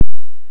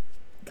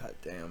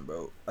Damn,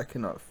 bro. I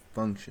cannot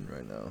function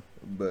right now.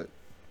 But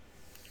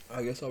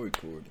I guess I'll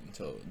record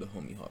until the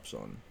homie hops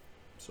on,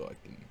 so I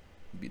can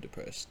be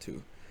depressed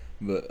too.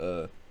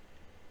 But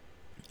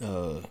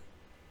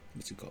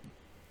what's it called?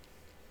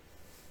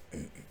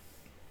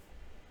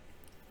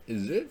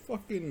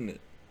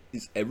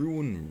 Is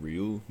everyone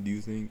real? Do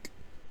you think?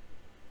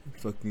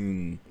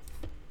 Fucking.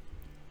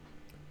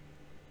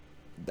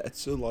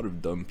 That's a lot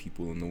of dumb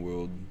people in the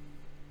world,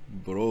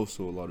 but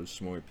also a lot of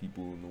smart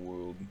people in the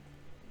world.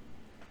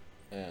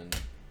 And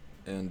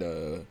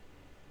I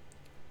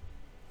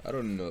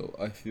don't know.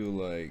 I feel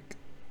like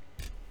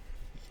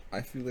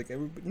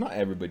everybody, not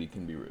everybody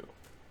can be real.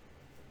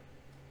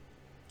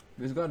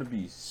 There's got to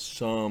be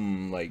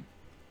some like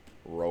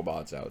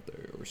robots out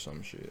there or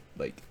some shit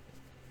like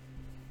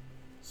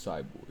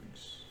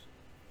cyborgs,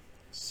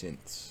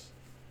 synths,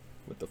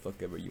 what the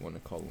fuck ever you want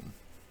to call them.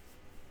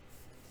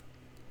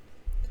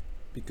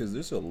 Because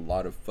there's a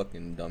lot of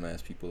fucking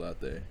dumbass people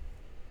out there,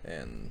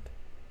 and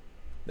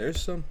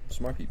there's some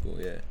smart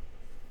people, yeah,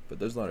 but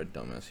there's a lot of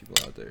dumbass people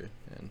out there,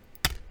 and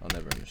I'll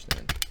never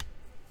understand.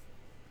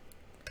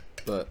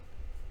 But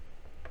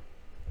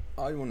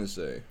I want to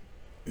say,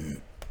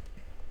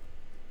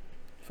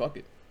 fuck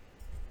it.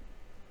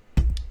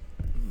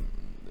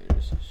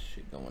 There's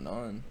shit going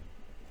on.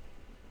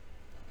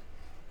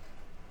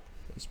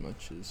 As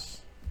much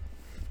as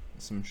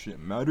some shit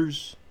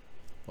matters,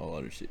 all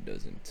other shit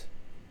doesn't.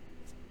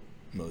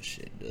 Most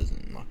shit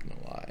doesn't, not gonna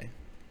lie.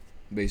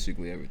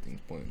 Basically everything's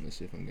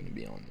pointless if I'm gonna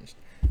be honest.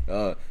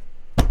 So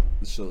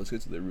let's get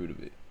to the root of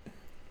it.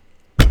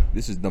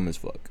 This is dumb as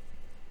fuck.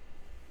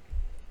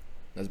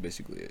 That's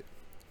basically it.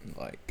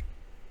 Like,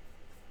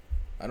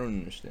 I don't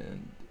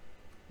understand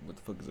what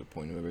the fuck is the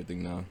point of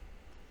everything now.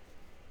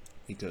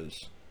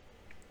 Because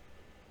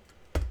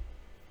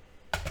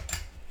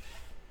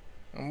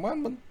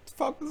what the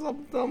fuck is up?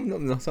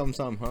 Then some.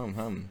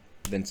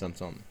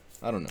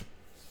 I don't know.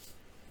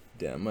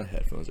 Damn, my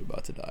headphones are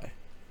about to die,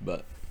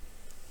 but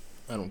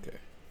I don't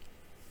care.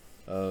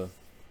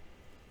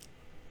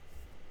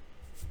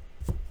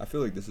 I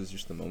feel like this is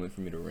just the moment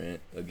for me to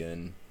rant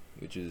again,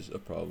 which is a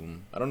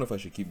problem. I don't know if I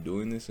should keep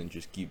doing this and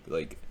just keep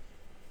like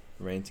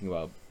ranting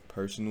about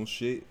personal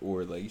shit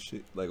or like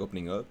shit like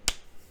opening up,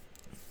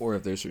 or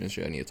if there's certain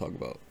shit I need to talk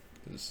about.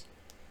 Cause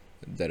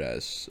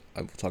deadass,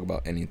 I will talk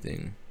about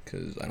anything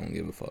because I don't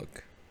give a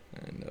fuck,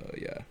 and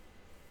yeah.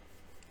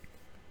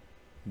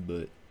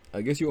 But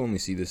I guess you only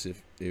see this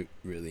if it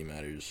really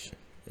matters,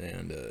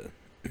 and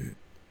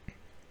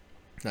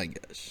I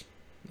guess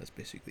that's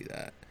basically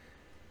that.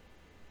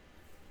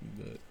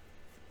 But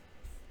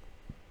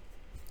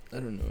I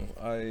don't know.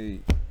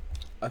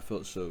 I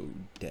felt so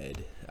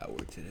dead at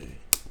work today.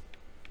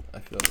 I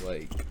felt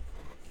like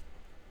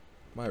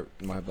my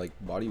like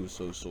body was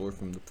so sore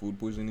from the food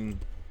poisoning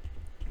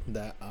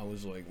that I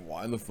was like,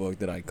 why the fuck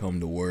did I come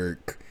to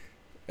work?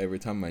 Every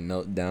time I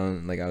knelt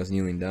down, like I was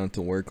kneeling down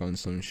to work on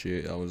some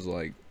shit, I was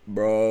like,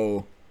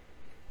 bro,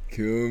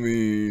 kill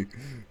me.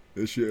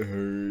 That shit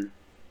hurt.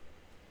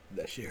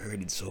 That shit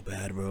hurted so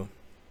bad, bro.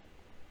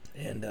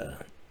 And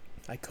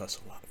I cuss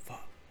a lot.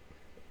 Fuck.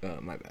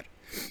 My bad.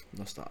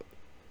 I'll stop.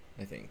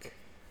 I think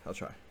I'll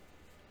try.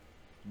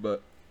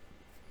 But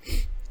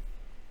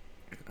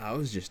I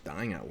was just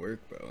dying at work,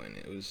 bro, and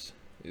it was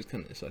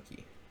kind of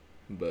sucky.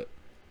 But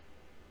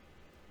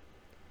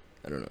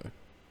I don't know.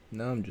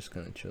 Now I'm just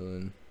kind of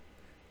chilling.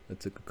 I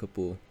took a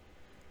couple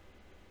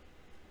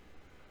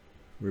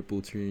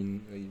Rippertons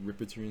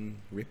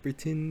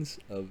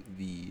of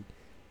the.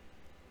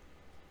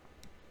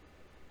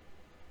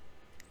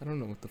 I don't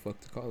know what the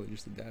fuck to call it.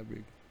 Just a dab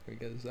rig, I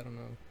guess. I don't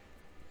know.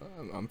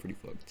 I'm pretty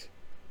fucked.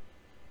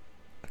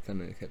 I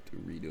kind of kept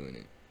redoing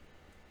it,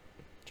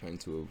 trying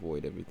to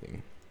avoid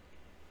everything.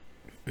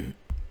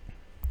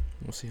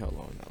 We'll see how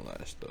long that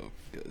lasts, though,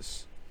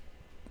 because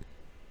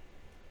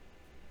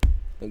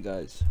the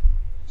guy's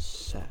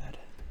sad.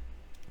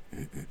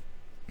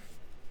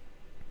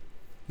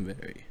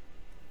 Very.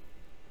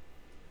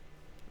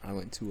 I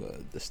went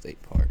to the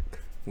state park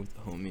with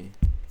the homie,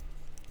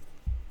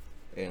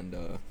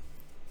 and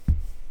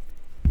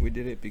we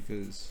did it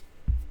because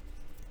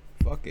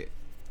fuck it,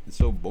 it's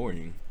so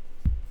boring,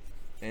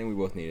 and we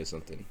both needed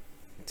something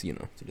to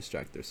to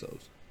distract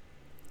ourselves.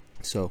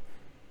 So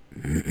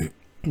that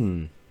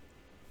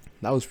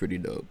was pretty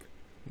dope.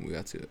 We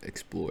got to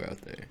explore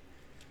out there.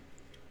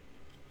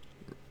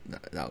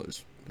 That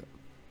was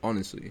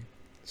honestly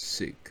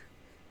sick.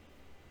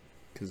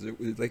 Cause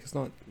it's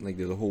not like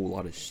there's a whole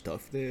lot of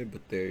stuff there,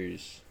 but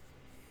there's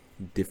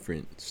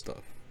different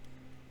stuff.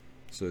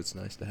 So it's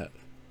nice to have.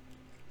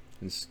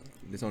 It's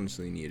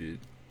honestly needed.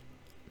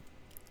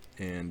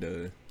 And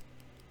I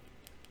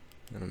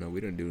don't know. We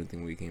didn't do anything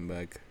when we came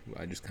back.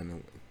 I just kind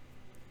of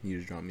he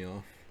just dropped me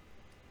off,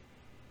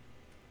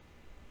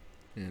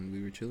 and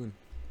we were chilling.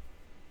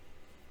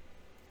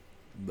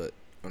 But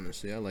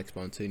honestly, I like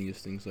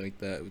spontaneous things like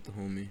that with the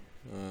homie.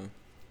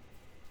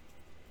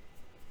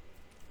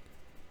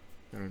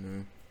 I don't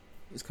know.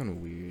 It's kind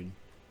of weird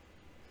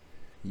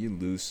you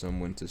lose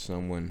someone to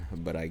someone,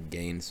 but I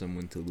gained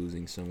someone to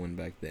losing someone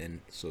back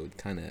then, so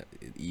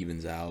it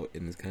evens out,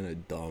 and it's kind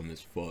of dumb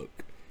as fuck,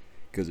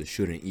 because it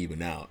shouldn't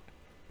even out,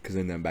 because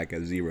then I'm back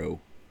at 0,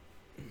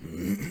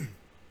 and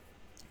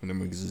that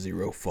makes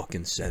 0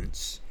 fucking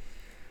sense.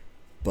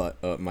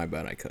 But my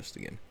bad, I cussed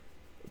again.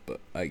 But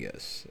I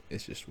guess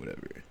it's just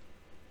whatever.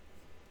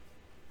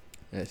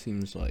 It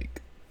seems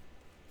like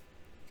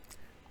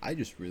I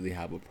just really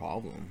have a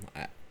problem.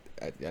 I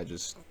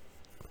just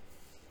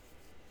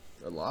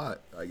a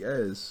lot, I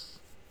guess.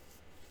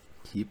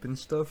 Keeping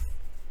stuff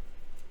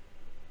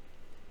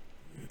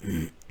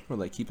or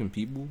like keeping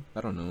people.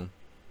 I don't know.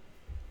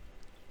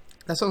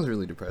 That sounds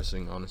really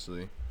depressing,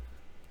 honestly.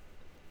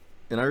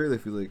 And I really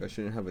feel like I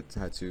shouldn't have a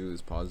tattoo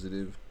as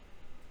positive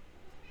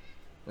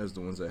as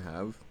the ones I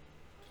have.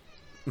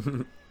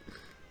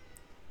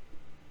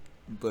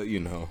 But you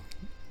know,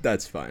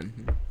 that's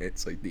fine.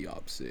 It's like the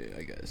opposite,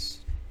 I guess.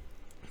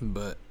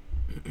 But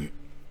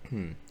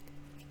I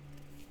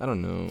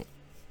don't know.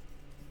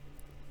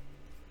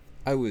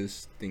 I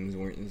wish things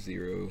weren't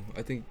 0.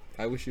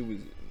 I wish it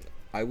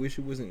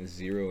wasn't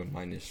 0 and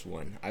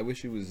 -1. I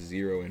wish it was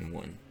 0 and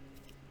 1.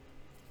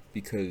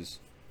 Because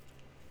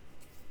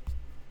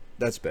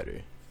that's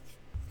better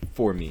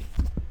for me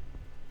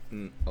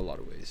in a lot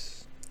of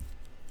ways.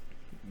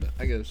 But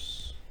I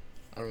guess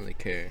I don't really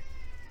care.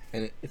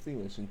 And if they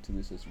listen to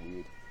this, it's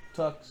weird.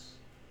 Tux,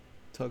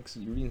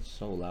 you're being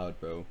so loud,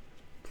 bro.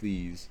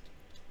 Please.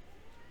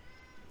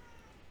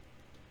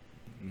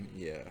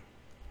 Yeah.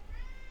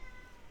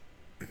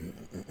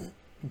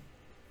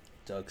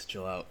 Tux,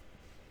 chill out.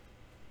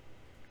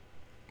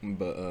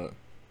 But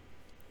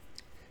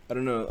I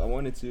don't know. I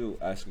wanted to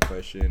ask a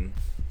question.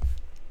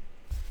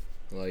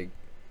 Like,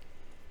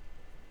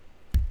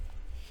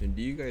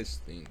 do you guys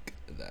think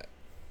that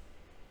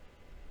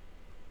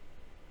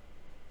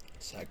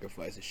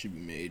sacrifices should be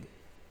made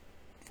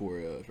for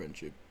a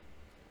friendship?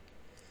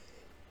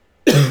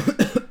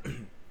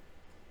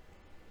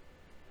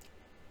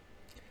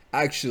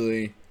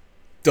 Actually,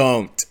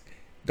 don't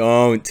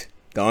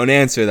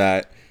answer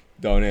that.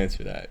 Don't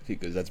answer that,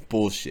 because that's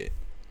bullshit.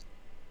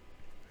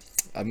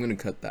 I'm gonna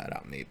cut that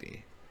out,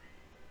 maybe.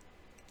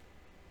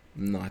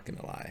 I'm not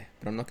gonna lie,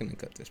 but I'm not gonna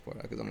cut this part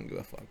out because I don't give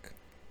a fuck.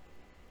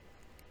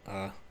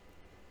 I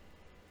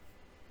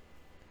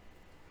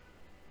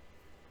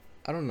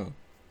don't know.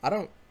 I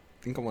don't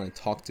think I want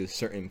to talk to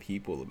certain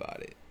people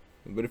about it.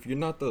 But if you're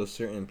not those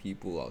certain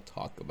people, I'll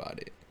talk about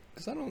it.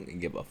 Because I don't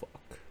give a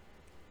fuck.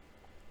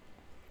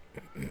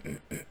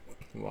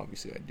 Well,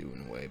 obviously I do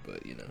in a way,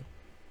 but you know,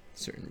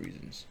 certain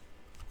reasons.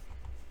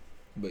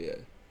 But yeah,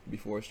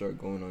 before I start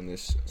going on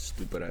this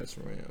stupid ass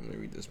rant, I'm gonna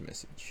read this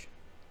message.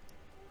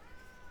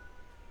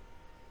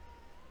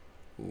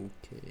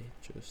 Okay,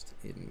 just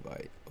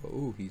invite.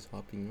 Oh, he's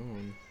hopping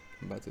on.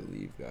 I'm about to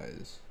leave,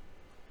 guys.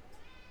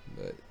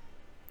 But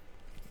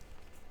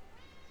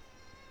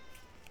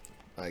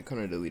I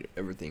kind of deleted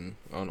everything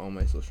on all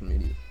my social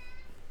media.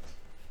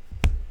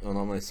 On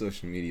all my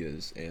social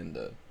medias, and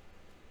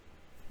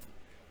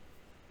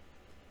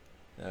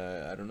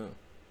I don't know.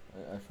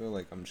 I feel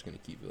like I'm just gonna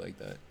keep it like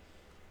that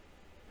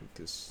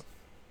because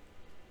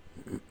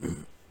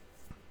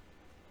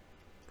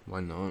why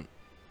not?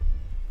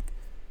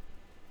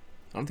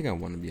 I don't think I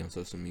want to be on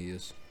social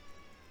medias.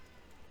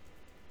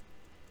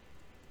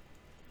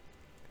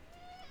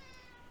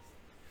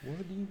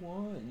 What do you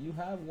want? You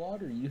have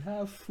water. You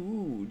have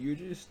food. You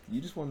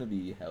just want to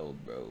be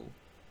held, bro.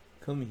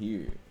 Come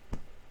here.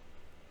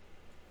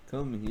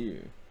 Come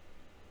here.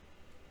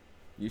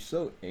 You're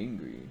so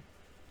angry.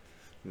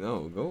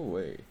 No, go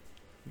away.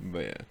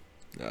 But yeah,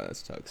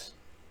 that's Tux.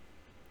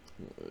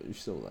 You're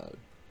so loud.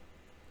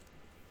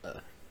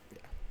 Yeah.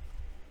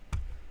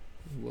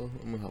 Well,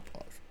 I'm gonna hop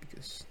off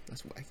because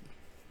that's wacky.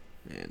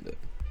 And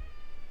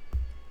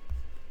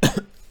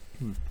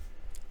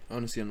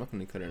honestly, I'm not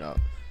gonna cut it out.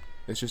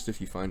 It's just if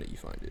you find it, you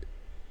find it.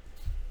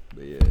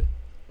 But yeah,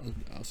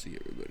 I'll see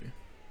everybody.